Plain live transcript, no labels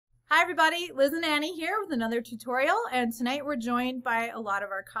Hi everybody, Liz and Annie here with another tutorial, and tonight we're joined by a lot of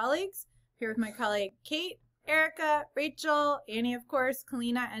our colleagues. Here with my colleague Kate, Erica, Rachel, Annie of course,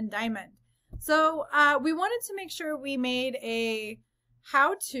 Kalina, and Diamond. So we wanted to make sure we made a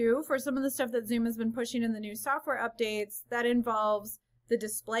how-to for some of the stuff that Zoom has been pushing in the new software updates that involves the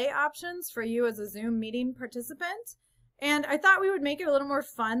display options for you as a Zoom meeting participant. And I thought we would make it a little more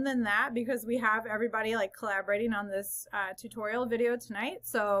fun than that because we have everybody like collaborating on this tutorial video tonight.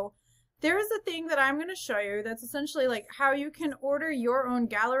 So there is a thing that I'm going to show you that's essentially like how you can order your own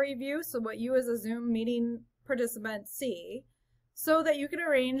gallery view, so what you as a Zoom meeting participant see, so that you can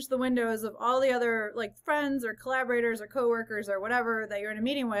arrange the windows of all the other like friends or collaborators or coworkers or whatever that you're in a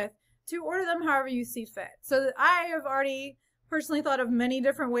meeting with to order them however you see fit. So I have already personally thought of many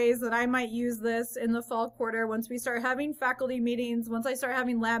different ways that I might use this in the fall quarter once we start having faculty meetings, once I start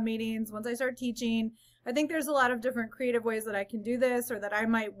having lab meetings, once I start teaching. I think there's a lot of different creative ways that I can do this or that I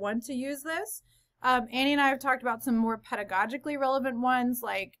might want to use this. Annie and I have talked about some more pedagogically relevant ones,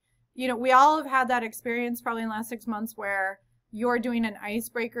 like, you know, we all have had that experience probably in the last 6 months where you're doing an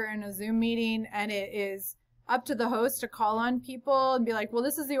icebreaker in a Zoom meeting and it is up to the host to call on people and be like, well,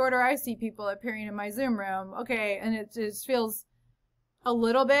 this is the order I see people appearing in my Zoom room. Okay, and it just feels a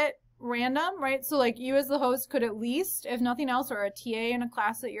little bit random, right? So like you as the host could at least, if nothing else, or a TA in a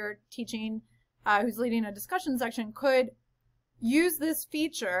class that you're teaching who's leading a discussion section could use this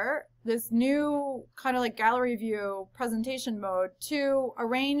feature, this new kind of like gallery view presentation mode, to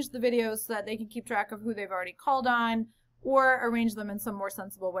arrange the videos so that they can keep track of who they've already called on, or arrange them in some more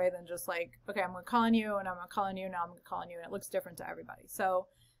sensible way than just like, okay, I'm going to call on you, and I'm going to call on you, now I'm going to call on you, and it looks different to everybody. So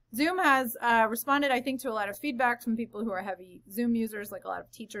Zoom has responded, I think, to a lot of feedback from people who are heavy Zoom users, like a lot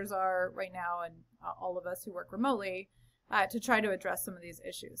of teachers are right now, and all of us who work remotely, to try to address some of these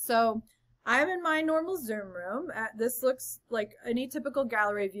issues. So I'm in my normal Zoom room. This looks like any typical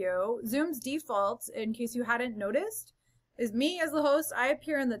gallery view. Zoom's default, in case you hadn't noticed, is me as the host. I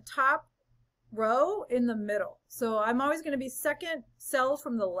appear in the top row in the middle. So I'm always going to be second cell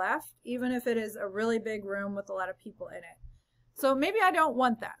from the left, even if it is a really big room with a lot of people in it. So maybe I don't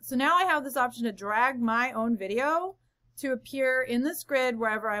want that. So now I have this option to drag my own video to appear in this grid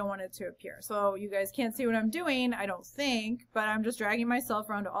wherever I want it to appear. So you guys can't see what I'm doing, I don't think, but I'm just dragging myself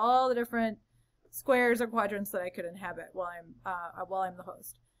around to all the different squares or quadrants that I could inhabit while I'm the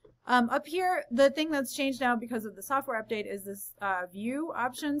host. Up here, the thing that's changed now because of the software update is this view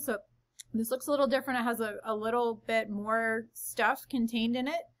option. So this looks a little different. It has a little bit more stuff contained in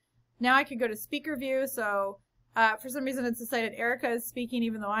it. Now I could go to speaker view. So for some reason it's decided Erica is speaking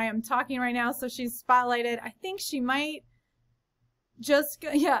even though I am talking right now. So she's spotlighted. I think she might just,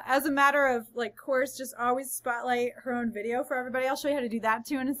 yeah, as a matter of like course, just always spotlight her own video for everybody. I'll show you how to do that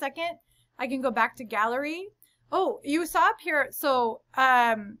too in a second. I can go back to gallery. Oh, you saw up here, so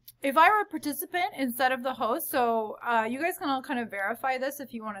if I were a participant instead of the host, so you guys can all kind of verify this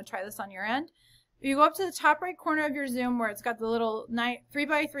if you want to try this on your end. You go up to the top right corner of your Zoom where it's got the little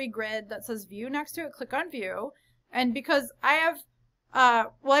 3x3 grid that says view next to it, click on view. And because I have,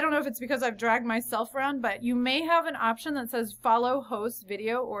 well, I don't know if it's because I've dragged myself around, but you may have an option that says follow host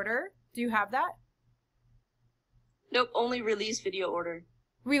video order. Do you have that? Nope, only release video order.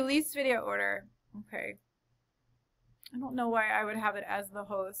 Release video order. Okay. I don't know why I would have it as the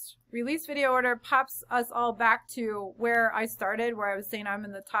host. Release video order pops us all back to where I started, where I was saying I'm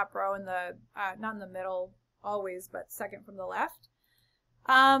in the top row in the, not in the middle always, but second from the left.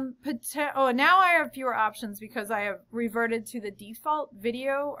 Oh, now I have fewer options because I have reverted to the default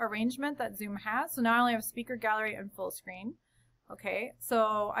video arrangement that Zoom has. So now I only have speaker gallery and full screen. Okay,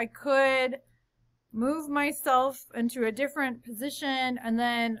 so I could move myself into a different position, and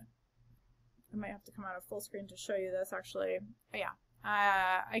then I might have to come out of full screen to show you this actually. But yeah,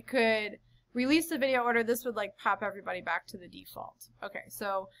 I could release the video order. This would like pop everybody back to the default. Okay,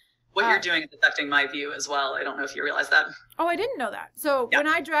 so what you're doing is affecting my view as well. I don't know if you realize that. Oh, I didn't know that. So yeah. When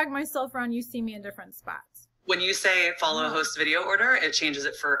I drag myself around, you see me in different spots. When you say follow host video order, it changes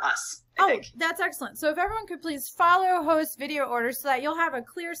it for us. I think. That's excellent. So if everyone could please follow host video order so that you'll have a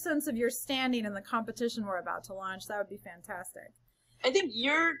clear sense of your standing in the competition we're about to launch, that would be fantastic. I think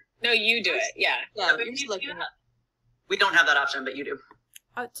you're... No, you do it. Yeah. Yeah, you're just looking up. We don't have that option, but you do.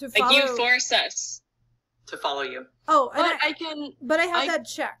 To follow... Like you force us to follow you. Oh, and but I have that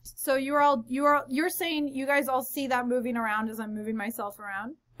checked. So you're saying you guys all see that moving around as I'm moving myself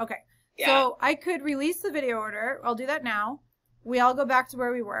around? Okay. Yeah. So I could release the video order. I'll do that now. We all go back to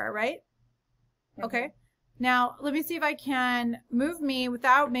where we were, right? Mm-hmm. Okay. Now, let me see if I can move me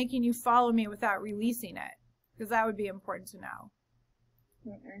without making you follow me without releasing it, because that would be important to know.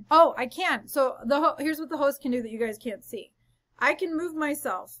 Oh, I can. So here's what the host can do that you guys can't see. I can move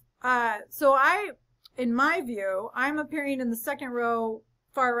myself So in my view, I'm appearing in the second row,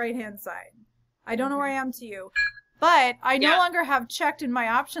 far right-hand side. I don't know where I am to you, but I no longer have checked in my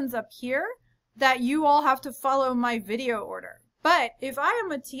options up here that you all have to follow my video order. But if I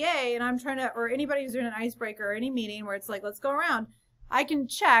am a TA and I'm trying to, or anybody who's doing an icebreaker or any meeting where it's like, let's go around, I can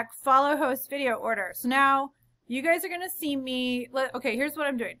check follow host video order. So now you guys are going to see me. Okay, here's what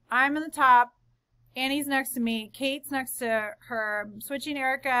I'm doing. I'm in the top. Annie's next to me. Kate's next to her. I'm switching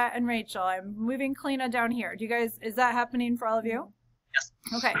Erica and Rachel. I'm moving Kalina down here. Do you guys, is that happening for all of you? Yes.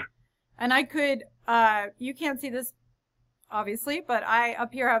 Okay. And I could, you can't see this obviously, but I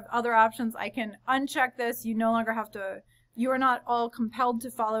up here have other options. I can uncheck this. You no longer have to, you are not all compelled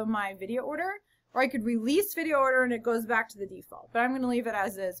to follow my video order, or I could release video order and it goes back to the default. But I'm going to leave it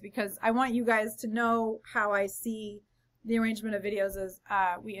as is because I want you guys to know how I see the arrangement of videos as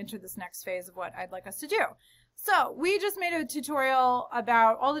we enter this next phase of what I'd like us to do. So we just made a tutorial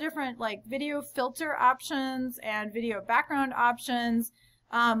about all the different like video filter options and video background options.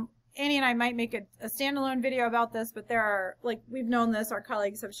 Annie and I might make a standalone video about this, but there are, like, we've known this, our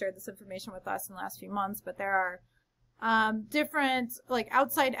colleagues have shared this information with us in the last few months, but there are different, like,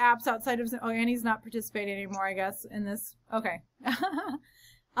 outside apps outside of, oh, Annie's not participating anymore, I guess, in this. Okay.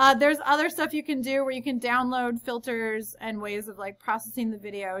 There's other stuff you can do where you can download filters and ways of, like, processing the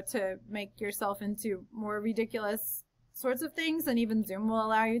video to make yourself into more ridiculous sorts of things than even Zoom will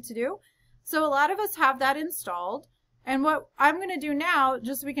allow you to do. So a lot of us have that installed. And what I'm going to do now,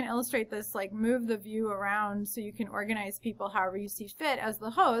 just so we can illustrate this, like move the view around so you can organize people however you see fit as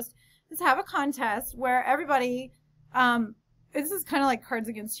the host, is have a contest where everybody, this is kind of like Cards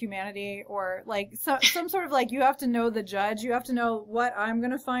Against Humanity, or like some sort of like, you have to know the judge. You have to know what I'm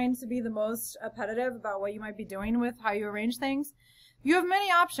going to find to be the most appetitive about what you might be doing with how you arrange things. You have many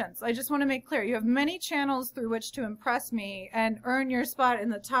options. I just want to make clear. You have many channels through which to impress me and earn your spot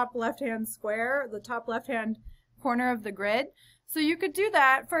in the top left-hand square, the top left-hand corner of the grid. So you could do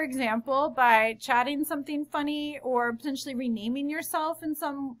that, for example, by chatting something funny or potentially renaming yourself in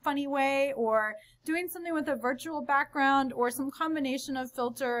some funny way or doing something with a virtual background or some combination of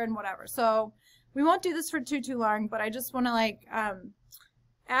filter and whatever. So we won't do this for too long, but I just want to like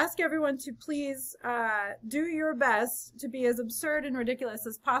ask everyone to please do your best to be as absurd and ridiculous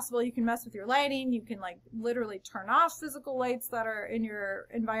as possible. You can mess with your lighting. You can like literally turn off physical lights that are in your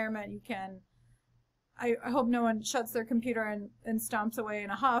environment. You can, I hope no one shuts their computer and stomps away in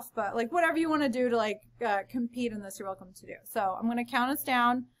a huff, but like whatever you want to do to like compete in this, you're welcome to do. So I'm going to count us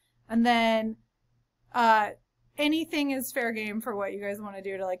down, and then anything is fair game for what you guys want to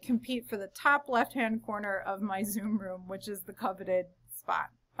do to like compete for the top left-hand corner of my Zoom room, which is the coveted spot.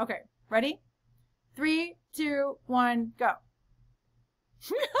 Okay, ready? 3, 2, 1, go.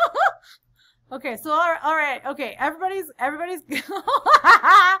 Okay, so all right, okay, everybody's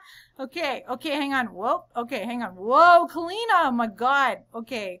okay, hang on. Whoa, okay, hang on. Whoa, Kalina, oh my God.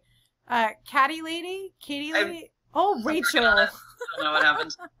 Okay, Katie lady. Oh, Rachel. I don't know what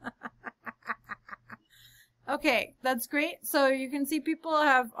happened. Okay, that's great. So you can see people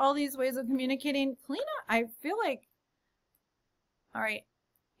have all these ways of communicating. Kalina, I feel like, all right,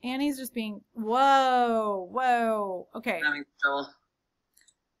 Annie's just being, whoa, okay. I'm having trouble.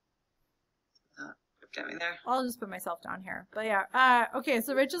 Get me there. I'll just put myself down here. But yeah, okay,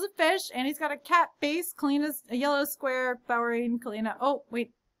 so Rachel's a fish, Annie's got a cat base, Kalina's a yellow square, powering Kalina. Oh,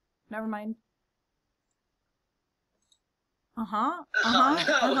 wait, never mind. And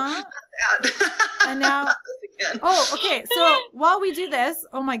now, oh, okay, so while we do this,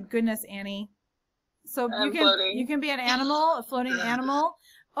 oh my goodness, Annie. So you can be an animal, a floating animal.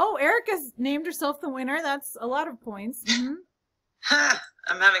 Oh, Erica's named herself the winner. That's a lot of points. Mm-hmm.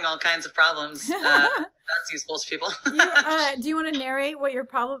 I'm having all kinds of problems. That's useful to people. Do you want to narrate what your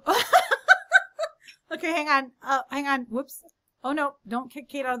problem? Okay, hang on. Whoops. Oh no, don't kick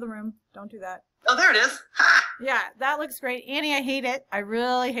Kate out of the room. Don't do that. Oh, there it is. Ha! Yeah, that looks great. Annie, I hate it. I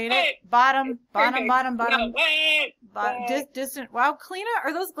really hate it. Hey, Bottom. No, wait. Distant. Wow, Kalina,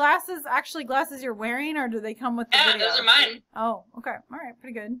 are those glasses actually glasses you're wearing, or do they come with the video? Those are mine. Oh, okay. All right,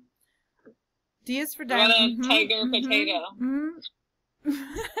 pretty good. D is for What diamond. a tiger potato. Mm-hmm.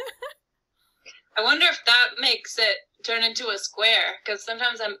 I wonder if that makes it turn into a square, because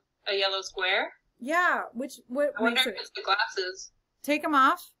sometimes I'm a yellow square. Yeah, what I wonder makes if it? it's the glasses. Take them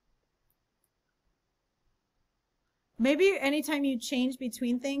off. Maybe anytime you change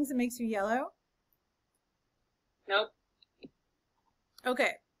between things, it makes you yellow. Nope.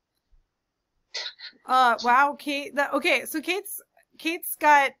 Okay. Wow, Kate. Okay, so Kate's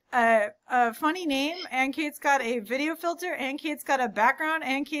got a funny name, and Kate's got a video filter, and Kate's got a background,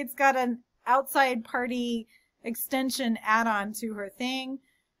 and Kate's got an outside party extension add-on to her thing.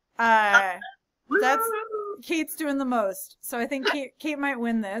 That's Kate's doing the most. So I think Kate might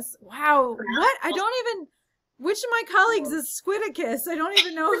win this. Wow. What? I don't even... Which of my colleagues is Squidicus? I don't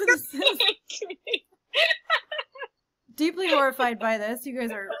even know who this is. Deeply horrified by this. You guys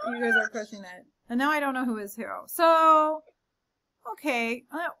are crushing it. And now I don't know who is who. So, okay.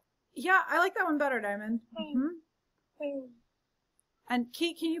 Yeah, I like that one better, Diamond. And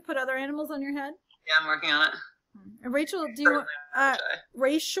Kate, can you put other animals on your head? Yeah, I'm working on it. And Rachel, do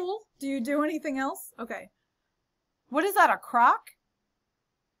you do anything else? Okay. What is that, a croc?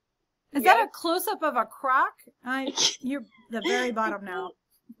 Is that a close-up of a croc? You're the very bottom now.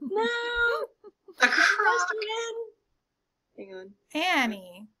 No. A croc. Hang on.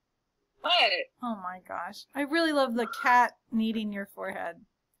 Annie. What? Oh my gosh. I really love the cat kneading your forehead.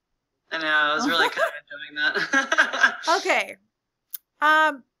 I know, I was really kind of enjoying that. Okay.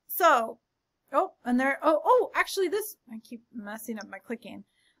 So, actually this, I keep messing up my clicking.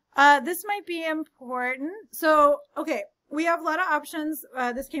 This might be important. So, okay, we have a lot of options.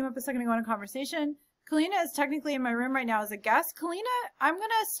 This came up a second ago in a conversation. Kalina is technically in my room right now as a guest. Kalina, I'm going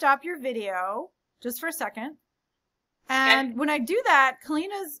to stop your video just for a second. And when I do that,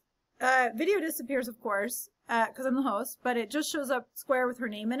 Kalina's video disappears, of course, because I'm the host, but it just shows up square with her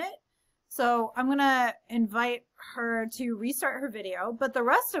name in it. So I'm going to invite her to restart her video. But the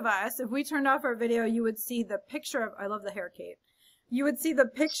rest of us, if we turned off our video, you would see the picture of, I love the hair, Kate. You would see the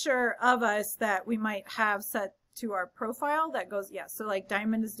picture of us that we might have set to our profile that goes, so like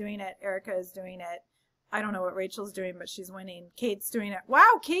Diamond is doing it, Erica is doing it. I don't know what Rachel's doing, but she's winning. Kate's doing it.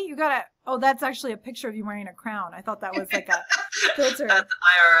 Wow, Kate, you got that's actually a picture of you wearing a crown. I thought that was like a filter. That's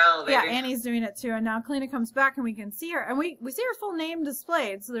IRL, baby. Yeah, Annie's doing it too. And now Kalina comes back and we can see her. And we see her full name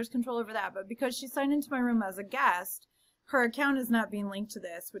displayed, so there's control over that. But because she signed into my room as a guest, her account is not being linked to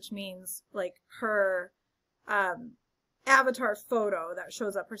this, which means like her avatar photo that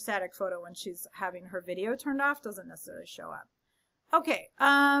shows up, her static photo when she's having her video turned off, doesn't necessarily show up. Okay,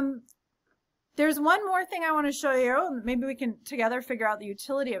 there's one more thing I want to show you. Maybe we can together figure out the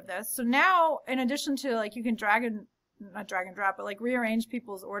utility of this. So now, in addition to like, you can not drag and drop, but like rearrange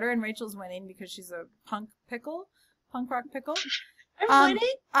people's order, and Rachel's winning because she's a punk rock pickle. I'm winning?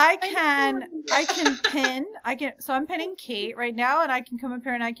 I can pin, so I'm pinning Kate right now, and I can come up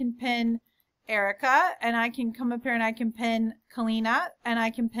here and I can pin Erica, and I can come up here and I can pin Kalina, and I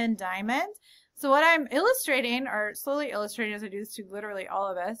can pin Diamond. So what I'm illustrating, or slowly illustrating as I do this to literally all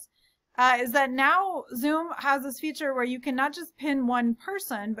of us, is that now Zoom has this feature where you can not just pin one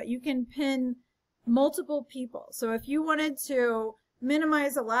person, but you can pin multiple people. So if you wanted to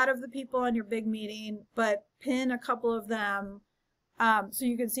minimize a lot of the people on your big meeting, but pin a couple of them so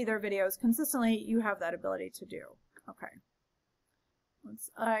you can see their videos consistently, you have that ability to do. Okay.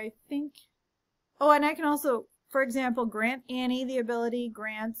 And I can also, for example, grant Annie the ability,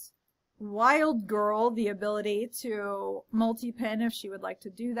 grant Wild Girl the ability to multi-pin if she would like to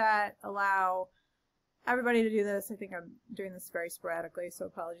do that, allow everybody to do this. I think I'm doing this very sporadically, so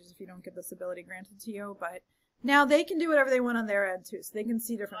apologies if you don't get this ability granted to you, but now they can do whatever they want on their end too, so they can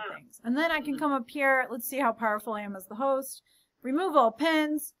see different things. And then I can come up here, let's see how powerful I am as the host, remove all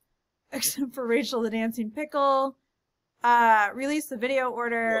pins, except for Rachel the Dancing Pickle, release the video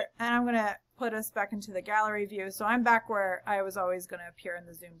order, and I'm going to put us back into the gallery view. So I'm back where I was always going to appear in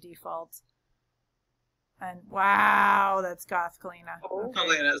the Zoom default. And wow, that's Goth Kalina. Okay.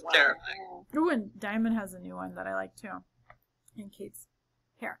 Kalina is terrifying. Ooh, and Diamond has a new one that I like too. And Kate's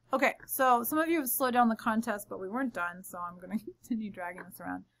hair. Okay, so some of you have slowed down the contest, but we weren't done, so I'm going to continue dragging this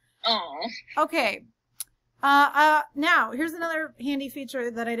around. Oh. Okay. Now, here's another handy feature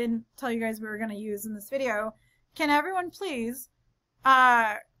that I didn't tell you guys we were going to use in this video. Can everyone please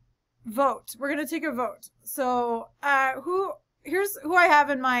vote? We're going to take a vote. So, here's who I have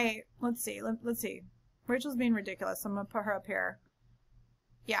in my, let's see. Rachel's being ridiculous. I'm going to put her up here.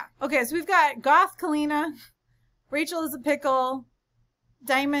 Yeah. Okay, so we've got Goth Kalina, Rachel is a pickle,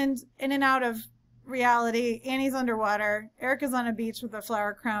 Diamond in and out of reality, Annie's underwater, Erica's on a beach with a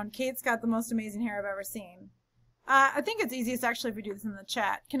flower crown, Kate's got the most amazing hair I've ever seen. I think it's easiest actually if we do this in the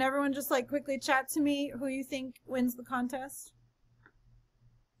chat. Can everyone just like quickly chat to me who you think wins the contest?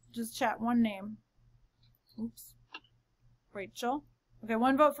 Just chat one name. Oops. Rachel. Okay,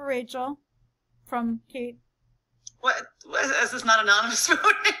 one vote for Rachel from Kate. What? Is this not anonymous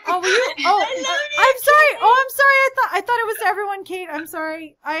voting? Oh, were you? Oh, I'm sorry. Oh, I'm sorry. I thought it was everyone. Kate, I'm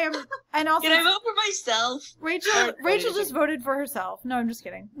sorry. I am. And also, Can I vote for myself? Rachel just voted for herself. No, I'm just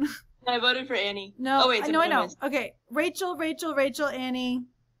kidding. I voted for Annie. No, oh, wait, no, I know. Okay, Rachel, Annie.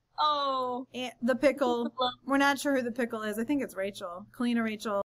 Oh. The pickle. We're not sure who the pickle is. I think it's Rachel. Kalina, Rachel.